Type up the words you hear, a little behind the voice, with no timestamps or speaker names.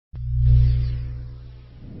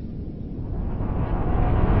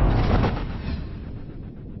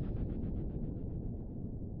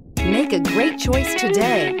Make a great choice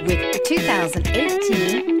today with the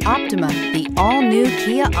 2018 Optima. The all-new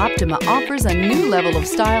Kia Optima offers a new level of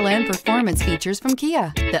style and performance features from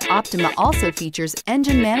Kia. The Optima also features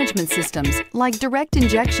engine management systems like direct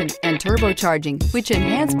injection and turbocharging, which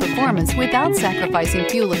enhance performance without sacrificing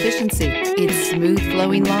fuel efficiency. Its smooth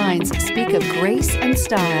flowing lines speak of grace and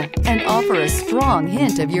style and offer a strong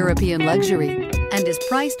hint of European luxury, and is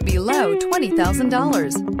priced below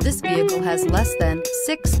 $20,000. This vehicle has less than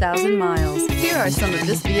 6,000 miles. Here are some of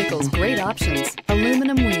this vehicle's great options: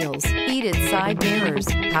 aluminum wheels, heated side mirrors,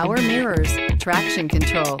 power mirrors, traction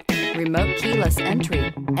control, remote keyless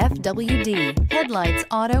entry, FWD, headlights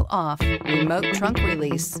auto off, remote trunk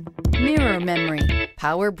release, mirror memory,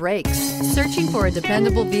 power brakes. Searching for a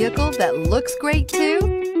dependable vehicle that looks great too?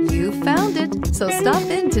 You found it, so stop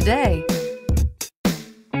in today.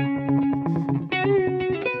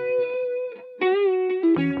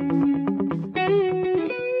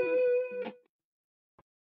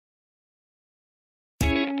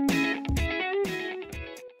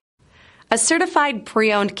 A certified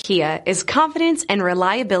pre-owned Kia is confidence and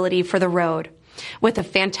reliability for the road. With a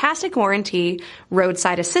fantastic warranty,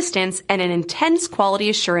 roadside assistance, and an intense quality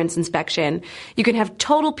assurance inspection, you can have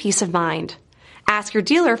total peace of mind. Ask your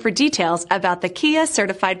dealer for details about the Kia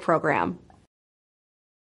Certified program.